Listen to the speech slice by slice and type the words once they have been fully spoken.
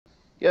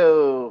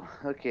Yo,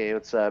 okay,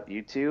 what's up,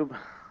 YouTube?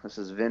 This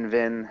is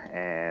Vin,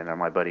 and I'm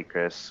my buddy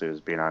Chris, who's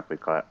being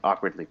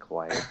awkwardly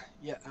quiet.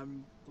 Yeah,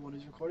 I'm the one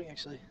who's recording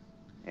actually.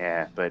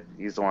 Yeah, but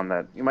he's the one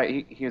that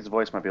his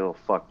voice might be a little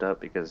fucked up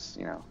because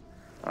I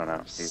don't know.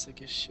 I'm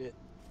sick as shit.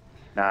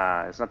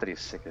 Nah, it's not that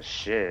he's sick as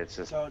shit. It's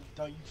just Don't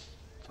you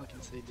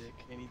fucking say dick.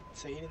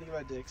 Say anything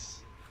about dicks.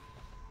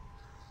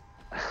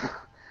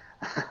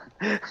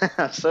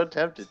 I'm so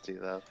tempted to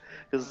though,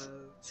 because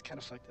It's kind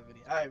of fucked up, Vinny.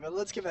 All right, but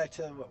let's get back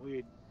to what we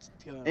were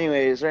going on.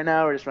 anyways, right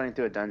now we're just running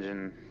through a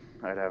dungeon,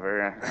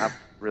 whatever. I'm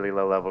really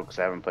low level because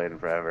I haven't played in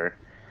forever.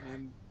 And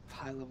I'm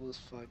high level as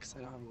fuck 'cause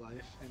I don't have a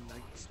life and I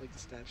just like to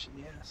stab shit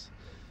in the ass.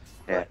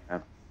 Yeah,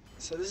 But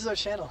so this is our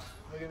channel.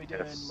 We're gonna be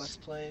doing yes. let's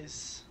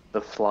plays. The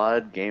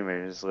flawed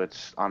gamers,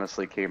 which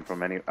honestly came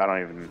from I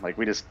don't even like.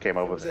 We just came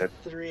up It with was a it.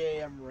 3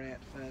 a.m.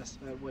 rant fest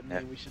about what Yeah.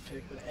 name we should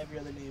pick, but every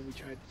other name we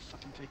tried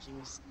fucking picking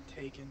was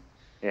taken.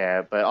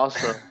 Yeah, but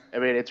also, I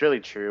mean, it's really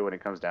true when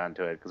it comes down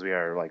to it, because we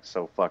are like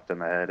so fucked in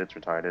the head, it's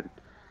retarded.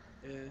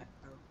 Yeah,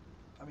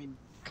 I mean,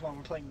 come on,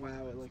 we're playing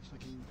WoW at like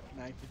fucking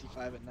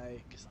 9:55 at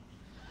night.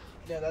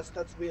 Yeah, that's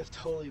we have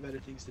totally better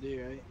things to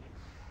do, right?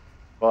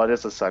 Well, it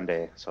is a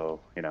Sunday, so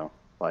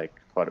like,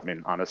 what I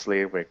mean,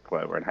 honestly, we're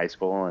in high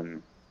school,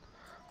 and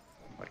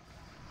like,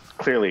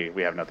 clearly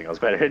we have nothing else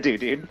better to do,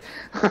 dude.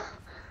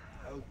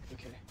 Oh,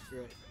 okay,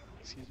 you're right.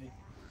 Excuse me.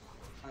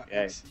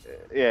 Yeah,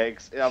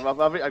 yeah.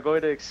 I'm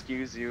going to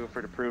excuse you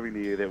for proving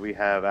to you that we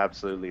have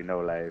absolutely no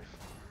life.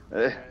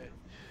 Alright.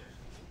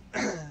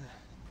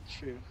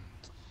 True.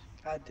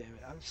 God damn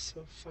it, I'm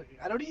so fucking.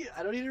 I don't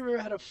even remember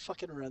how to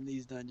fucking run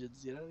these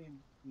dungeons. I don't even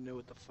know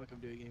what the fuck I'm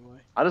doing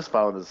anymore. I just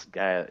followed this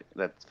guy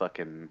that's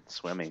fucking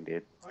swimming,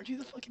 dude. Aren't you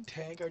the fucking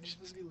tank? Aren't you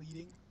supposed to be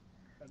leading?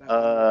 I'm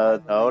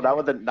the No,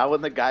 leader. not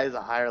when the guy is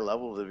a higher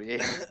level than me.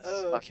 He's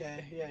Oh, fucking,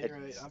 okay. Yeah, and you're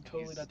right. I'm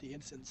totally not the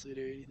instance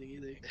leader or anything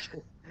either.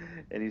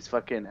 and he's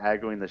fucking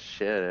aggroing the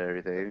shit out of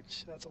everything.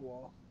 That's a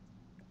wall.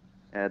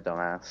 Yeah,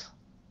 dumbass.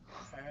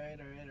 Alright.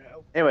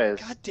 Oh, Anyways,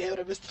 god damn it,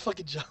 I missed the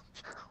fucking jump.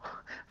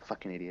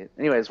 fucking idiot.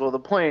 Anyways, well, the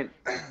point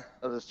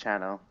of this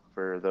channel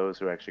for those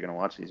who are actually gonna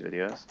watch these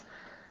videos,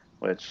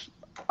 which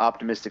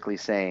optimistically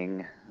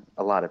saying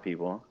a lot of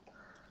people,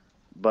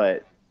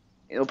 but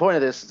the point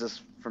of this is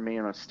just for me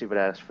and my stupid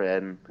ass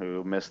friend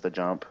who missed the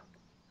jump,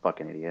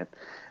 fucking idiot.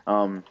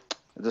 Um,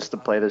 just to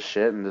play this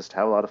shit and just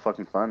have a lot of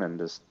fucking fun and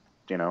just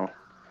you know,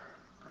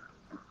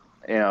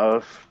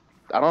 if,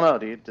 I don't know,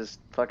 dude, just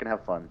fucking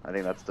have fun. I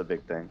think that's the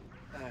big thing.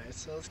 Alright,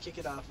 so let's kick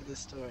it off with this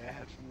story I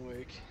had from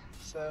work.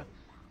 So,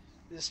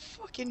 this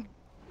fucking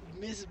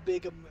Miss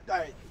Big.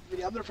 Alright, I'm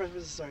gonna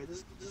preface the story.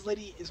 This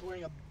lady is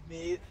wearing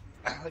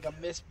like a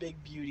Miss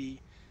Big Beauty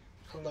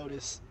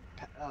Lotus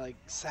like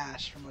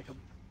sash from like a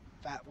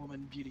fat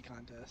woman beauty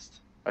contest.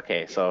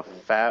 Okay, so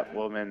fat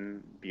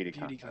woman beauty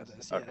Beauty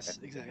contest. contest, Okay, yes,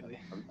 exactly.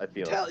 I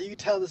feel it. You could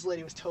tell this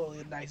lady was totally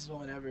the nicest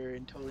woman ever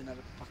and totally not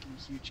a fucking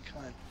huge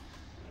cunt.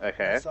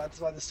 Okay,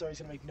 That's why the story's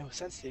gonna make no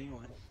sense to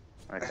anyone.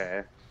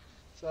 okay.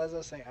 So as I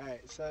was saying,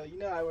 alright, so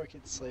I work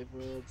at Slave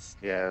Worlds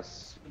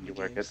Yes, in you the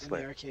work at games, in the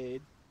Slip.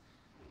 arcade.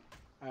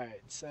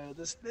 Alright, so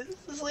this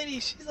lady,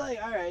 she's like,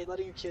 alright,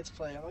 letting her kids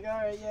play. I'm like,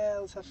 alright, yeah,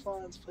 let's have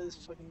fun, let's play this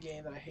fucking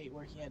game that I hate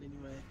working at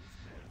anyway.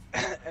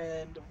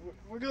 And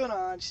we're going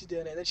on, she's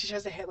doing it, and then she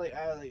tries to hit like,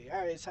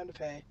 alright, it's time to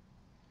pay.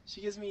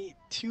 She gives me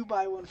 2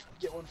 buy one,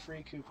 get one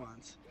free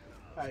coupons.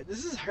 Alright,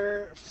 this is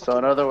her So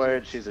in fucking other logic.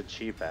 words, she's a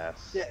cheap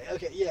ass. Yeah,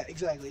 okay, yeah,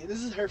 exactly.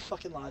 This is her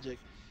fucking logic.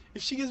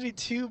 If she gives me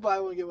 2 buy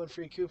one, get one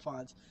free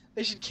coupons,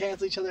 they should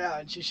cancel each other out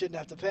and she shouldn't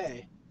have to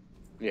pay.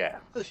 Yeah.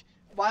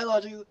 My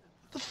logic, what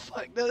the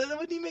fuck? That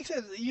wouldn't even make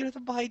sense. You'd have to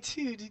buy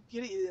 2 to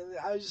get it.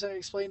 I was just trying to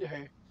explain to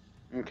her.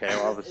 Okay,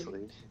 well, And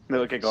obviously.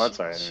 No, okay, go on.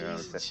 Sorry. I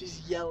didn't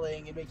she's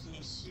yelling and making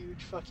a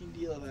huge fucking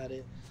deal about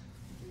it.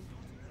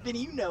 Vinny,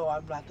 you know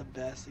I'm not the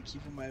best at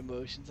keeping my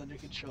emotions under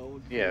control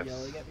when people are Yes.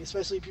 yelling at me,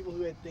 especially people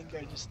who I think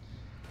are just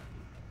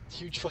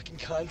huge fucking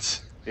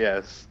cunts.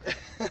 Yes.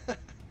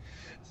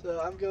 So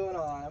I'm going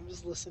on. I'm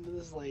just listening to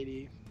this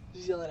lady.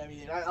 She's yelling at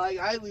me.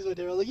 I lose my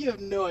temper. Like, you have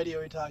no idea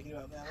what you're talking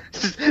about, man.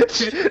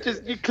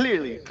 just you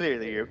clearly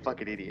you're a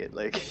fucking idiot.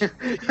 Like.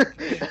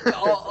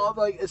 I'm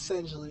like,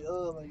 essentially.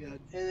 Oh my god.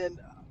 And then,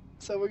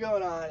 so we're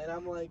going on, and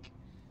I'm like,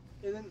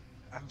 and then,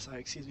 I'm sorry,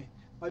 excuse me.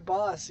 My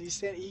boss,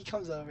 he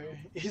comes over.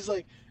 He's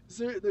like,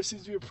 there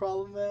seems to be a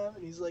problem, ma'am?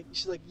 And she's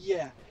like,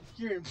 yeah,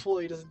 your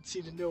employee doesn't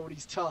seem to know what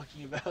he's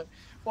talking about.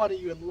 Why don't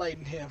you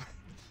enlighten him?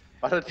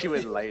 Why don't you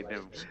enlighten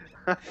him?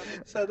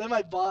 So then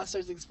my boss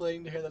starts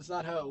explaining to her that's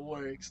not how it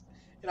works.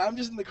 And I'm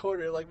just in the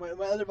corner, like my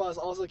other boss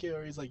also came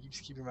over, he's like, you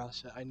just keep your mouth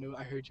shut.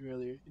 I heard you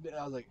earlier. And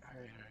I was like,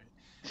 alright.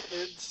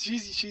 And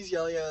she's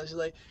yelling at us, she's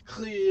like,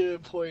 clear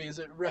employee is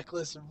a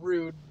reckless,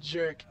 rude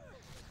jerk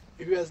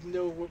who has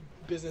no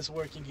business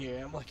working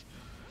here. I'm like,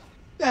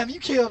 damn, you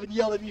came up and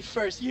yelled at me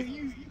first.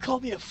 You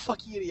called me a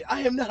fucking idiot.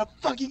 I am not a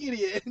fucking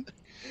idiot.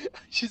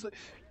 She's like,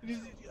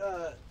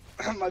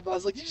 my boss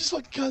was like, you just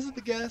fucking cuss at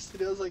the guest?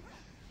 And I was like,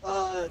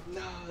 nah.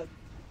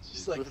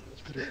 She's like, you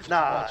better fucking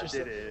Nah, watch I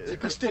yourself. did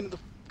She's it. like,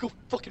 go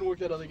fucking work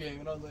that other game.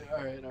 And I was like,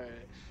 alright.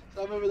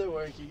 So I'm over there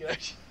working,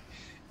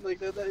 Like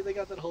they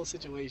got that whole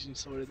situation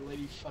sorted. The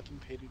lady fucking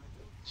paid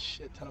a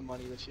shit ton of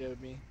money that she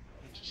owed me.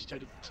 She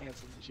tried to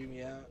cancel and chew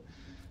me out.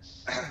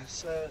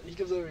 So he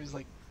comes over. He's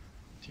like,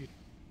 "Dude,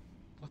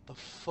 what the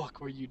fuck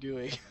were you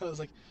doing?" I was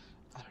like,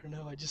 "I don't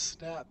know. I just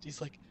snapped."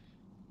 He's like,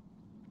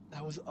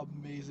 "That was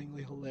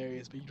amazingly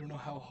hilarious, but you don't know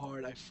how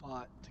hard I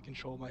fought to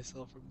control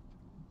myself from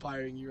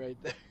firing you right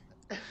there.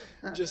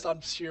 Just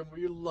on sheer,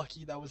 you're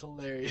lucky that was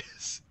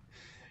hilarious."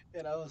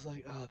 And I was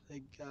like, "Oh,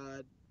 thank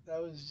God."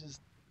 That was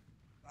just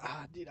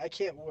dude, I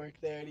can't work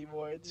there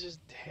anymore. It's just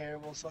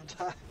terrible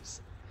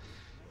sometimes.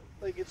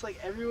 Like it's like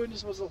everyone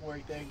just wants to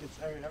work there and gets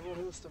everyone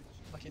who wants to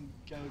fucking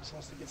go just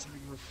wants to get something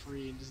for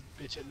free and just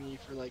bitch at me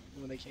for like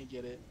when they can't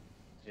get it.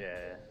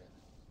 Yeah.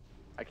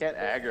 I can't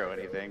aggro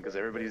anything because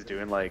everybody's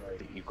doing like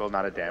the equal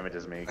amount of damage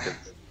as me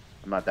because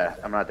I'm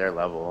not their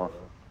level.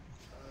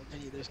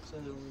 Vinny, there's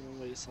clearly only one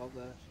way to solve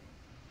that.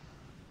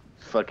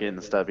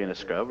 Fucking stop being a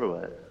scrub or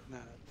what? Nah,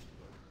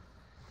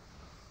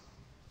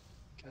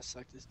 gotta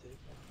suck this dick.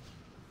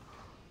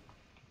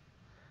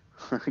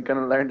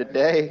 Gonna learn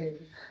today.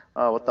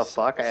 Oh, what the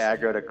Suck, fuck? I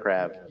aggroed a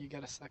crab. You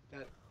gotta suck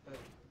that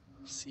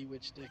sea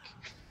witch dick.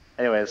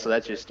 Anyway, so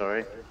that's your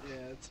story Yeah,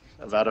 that's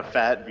about a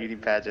fat beauty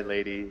pageant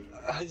lady.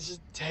 It's just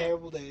a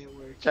terrible day at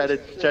work. Try to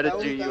That do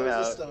was you the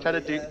out. story,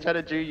 Try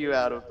to do you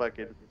out of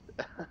fucking.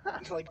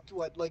 like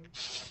what? Like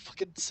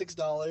fucking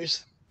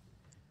 $6.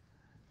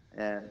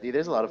 Yeah, dude,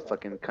 there's a lot of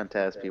fucking cunt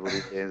ass people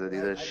these days that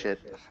do this shit.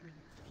 I mean,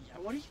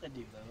 yeah, what are you gonna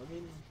do though? I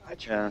mean, I Yeah.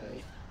 try.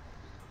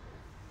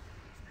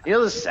 You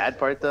know the sad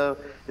part though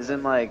is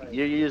in like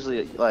you're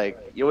usually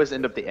like you always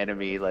end up the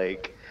enemy.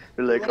 Like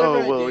they're like, Whatever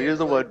oh I well, do, you're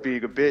the like, one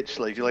being a bitch.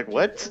 Like you're like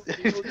what?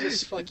 People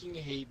just fucking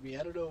hate me.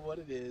 I don't know what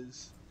it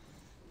is.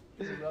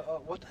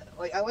 What?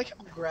 Like I like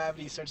how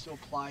gravity starts to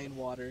apply in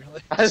water.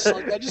 Like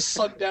I just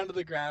sunk down to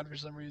the ground for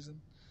some reason.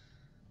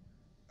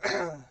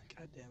 God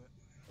damn it!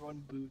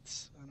 Everyone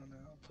boots. I don't know.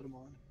 I'll put them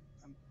on.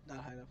 I'm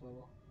not high enough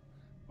level,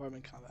 or I'm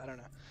in combat. I don't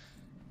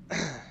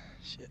know.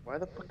 Shit. Why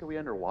the fuck are we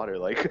underwater?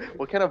 Like,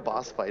 what kind of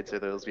boss fights are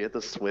those? We have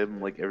to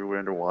swim like everywhere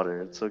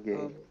underwater. It's so gay.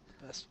 The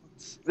best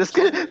ones.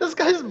 This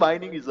guy's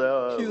mining. He's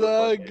like, He's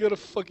like, I gotta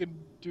fucking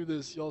do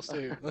this. Y'all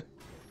stay here. God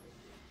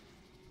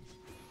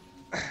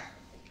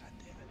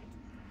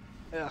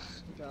damn it. Ugh,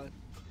 God.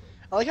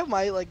 I like how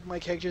my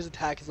character's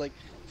attack is like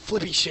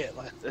flippy shit.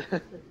 Like,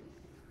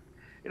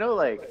 you know,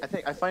 like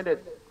I find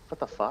it. What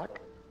the fuck?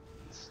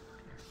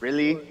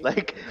 Really?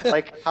 Like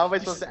how am I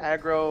supposed to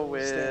aggro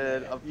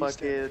when I'm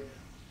fucking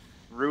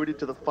rooted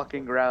to the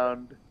fucking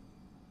ground?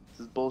 This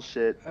is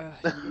bullshit.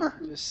 You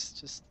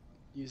just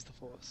use the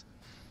force.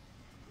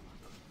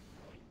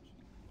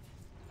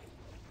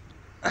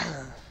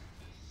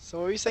 So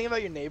what were you saying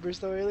about your neighbors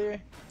though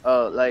earlier?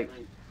 Oh, like,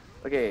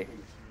 okay,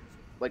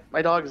 like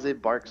my dogs they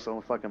bark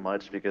so fucking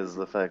much because of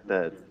the fact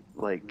that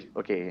like,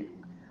 okay,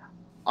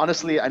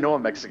 honestly I know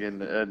I'm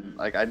Mexican and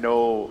like I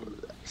know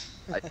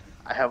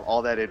I have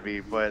all that in me,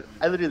 but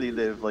I literally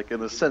live like in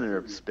the center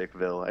of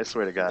Spickville. I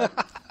swear to God.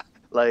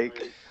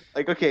 like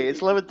okay, it's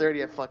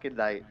 11:30 at fucking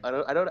night.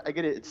 I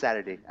get it. It's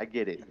Saturday. I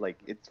get it. Like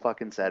it's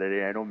fucking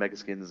Saturday. I know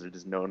Mexicans are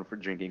just known for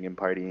drinking and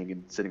partying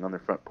and sitting on their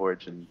front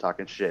porch and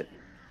talking shit.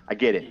 I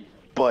get it.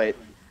 But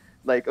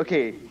like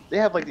okay, they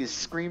have like these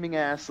screaming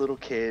ass little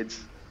kids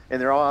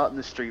and they're all out in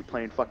the street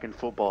playing fucking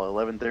football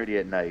at 11:30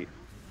 at night,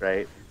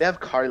 right? They have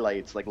car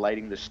lights like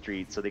lighting the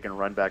street so they can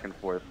run back and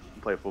forth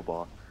and play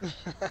football.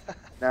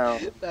 Now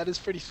that is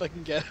pretty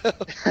fucking ghetto.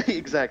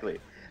 exactly.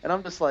 And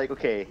I'm just like,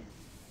 okay,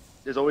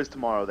 there's always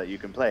tomorrow that you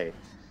can play.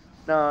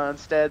 No,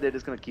 instead they're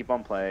just gonna keep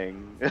on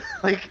playing.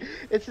 Like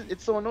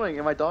it's so annoying.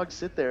 And my dogs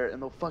sit there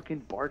and they'll fucking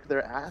bark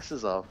their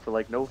asses off for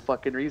like no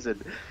fucking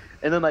reason.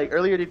 And then like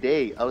earlier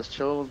today, I was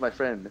chilling with my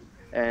friend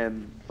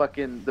and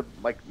fucking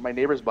my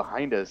neighbors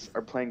behind us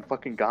are playing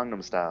fucking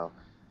Gangnam Style.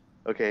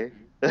 Okay.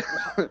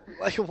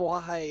 Like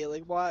why?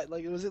 Like why?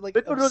 Like was it like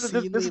No,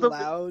 obscenely this is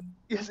loud?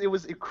 Yes, it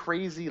was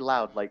crazy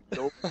loud. Like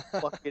no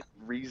fucking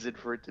reason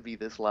for it to be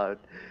this loud.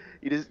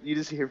 You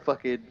just hear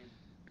fucking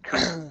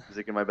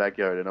music in my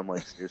backyard, and I'm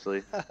like,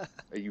 seriously,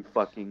 are you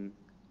fucking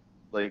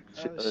like?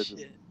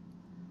 Shit.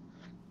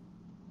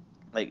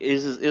 Like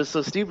it was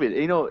so stupid.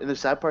 You know, and the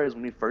sad part is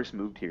when we first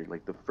moved here,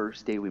 like the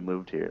first day we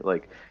moved here,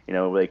 like you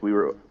know, like we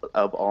were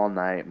up all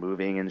night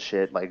moving and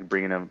shit, like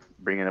bringing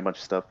a bunch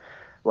of stuff,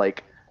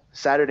 like.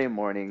 Saturday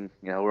morning,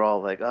 you know, we're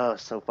all like, oh,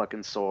 so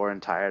fucking sore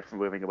and tired from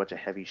moving a bunch of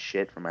heavy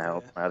shit from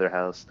my other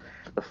house.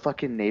 The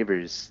fucking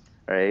neighbors,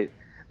 right?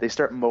 They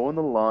start mowing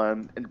the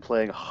lawn and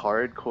playing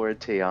hardcore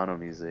Tejano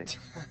music.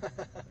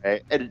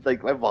 Right? And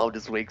like my mom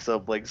just wakes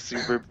up like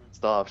super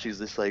pissed off. She's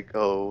just like,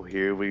 oh,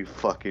 here we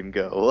fucking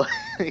go.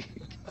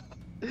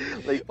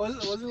 Like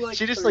was it like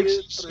she just three,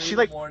 like three she in the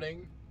like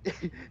morning?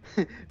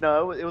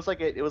 no, it was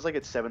like at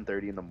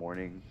 7:30 in the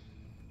morning,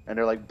 and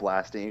they're like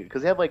blasting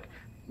because they have like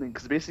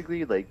because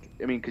basically like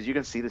I mean because you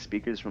can see the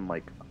speakers from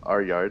like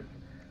our yard,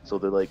 so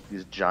they're like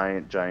these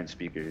giant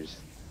speakers,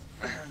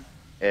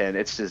 and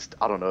it's just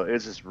I don't know,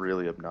 it's just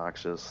really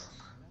obnoxious.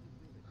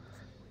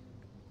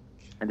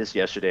 And just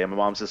yesterday, my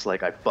mom's just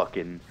like I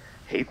fucking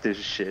hate this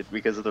shit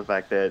because of the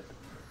fact that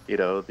You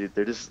know,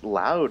 they're just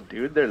loud,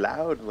 dude. They're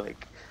loud.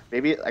 Like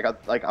maybe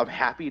I'm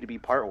happy to be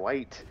part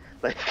white.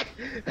 Like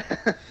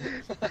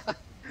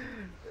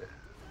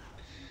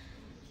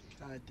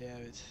God damn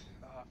it.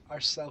 Our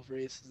self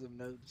racism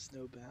knows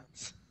no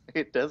bounds.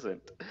 it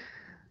doesn't.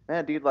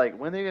 Man, dude, like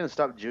when are they gonna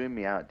stop Jewing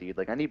me out, dude?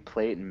 Like I need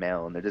plate and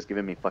mail, and they're just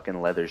giving me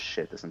fucking leather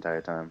shit this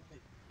entire time.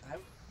 Wait,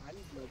 I need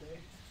leather.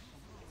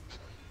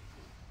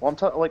 Well, I'm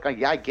talking like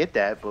yeah, I get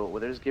that, but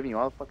they're just giving you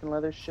all the fucking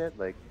leather shit.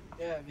 Like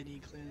Yeah,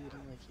 Vinny, clearly they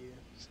don't like you,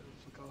 so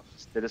fuck off.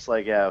 they're just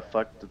like yeah,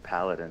 fuck the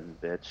paladin,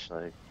 bitch.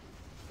 Like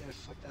Yeah,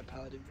 fuck that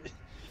paladin.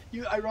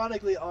 You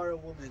ironically are a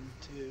woman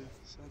too,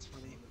 so that's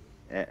funny.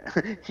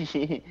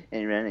 yeah,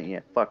 and running,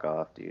 yeah, fuck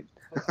off, dude.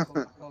 Hold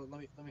on.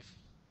 Let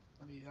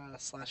me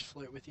slash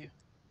flirt with you.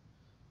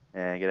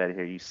 Yeah, get out of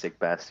here, you sick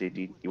bastard.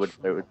 Hold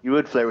You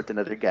would flirt with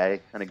another guy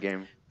on a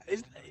game.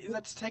 Is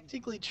that's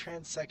technically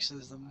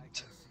transsexism?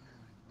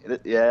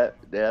 Yeah,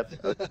 yeah,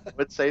 I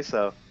would say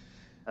so.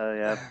 Oh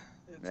yeah,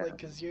 It's yeah. like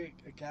because you're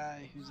a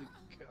guy who's a.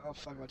 Oh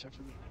fuck! Watch out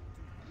for me.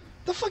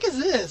 The fuck is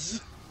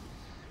this?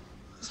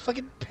 This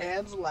fucking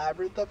Pan's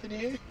Labyrinth up in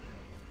here?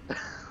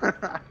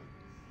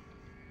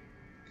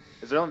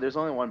 There's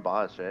only one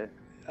boss, right?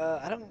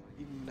 I don't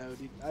even know,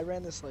 dude. I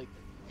ran this like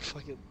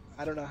fucking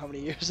I don't know how many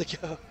years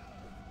ago.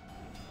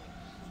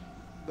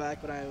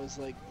 Back when I was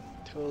like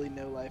totally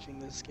no lifing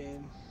this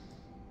game.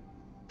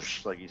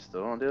 Like you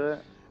still don't do it?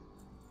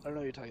 I don't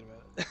know what you're talking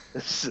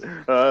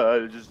about.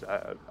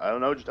 I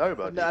don't know what you're talking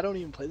about, No, I dude. don't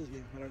even play this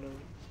game. I don't know.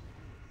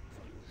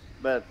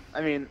 But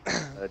I mean,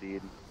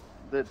 dude,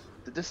 the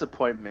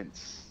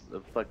disappointments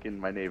of fucking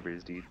my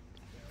neighbors, dude.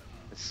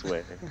 I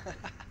swear.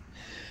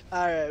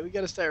 All right, we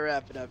gotta start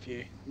wrapping up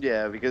here.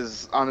 Yeah,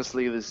 because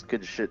honestly,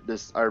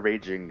 our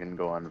raging can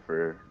go on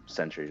for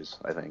centuries.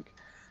 I think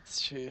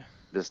It's true.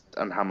 just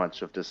on how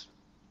much of just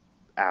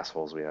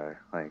assholes we are.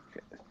 Like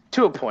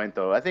to a point,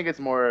 though. I think it's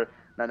more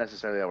not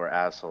necessarily that we're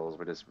assholes.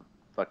 We just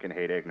fucking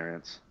hate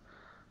ignorance.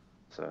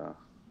 So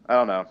I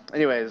don't know.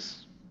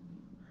 Anyways,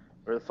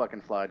 we're the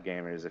fucking flawed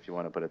gamers, if you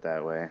want to put it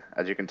that way.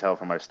 As you can tell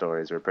from our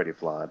stories, we're pretty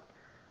flawed.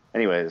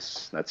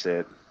 Anyways, that's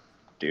it.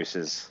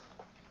 Deuces.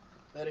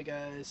 Later,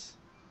 guys.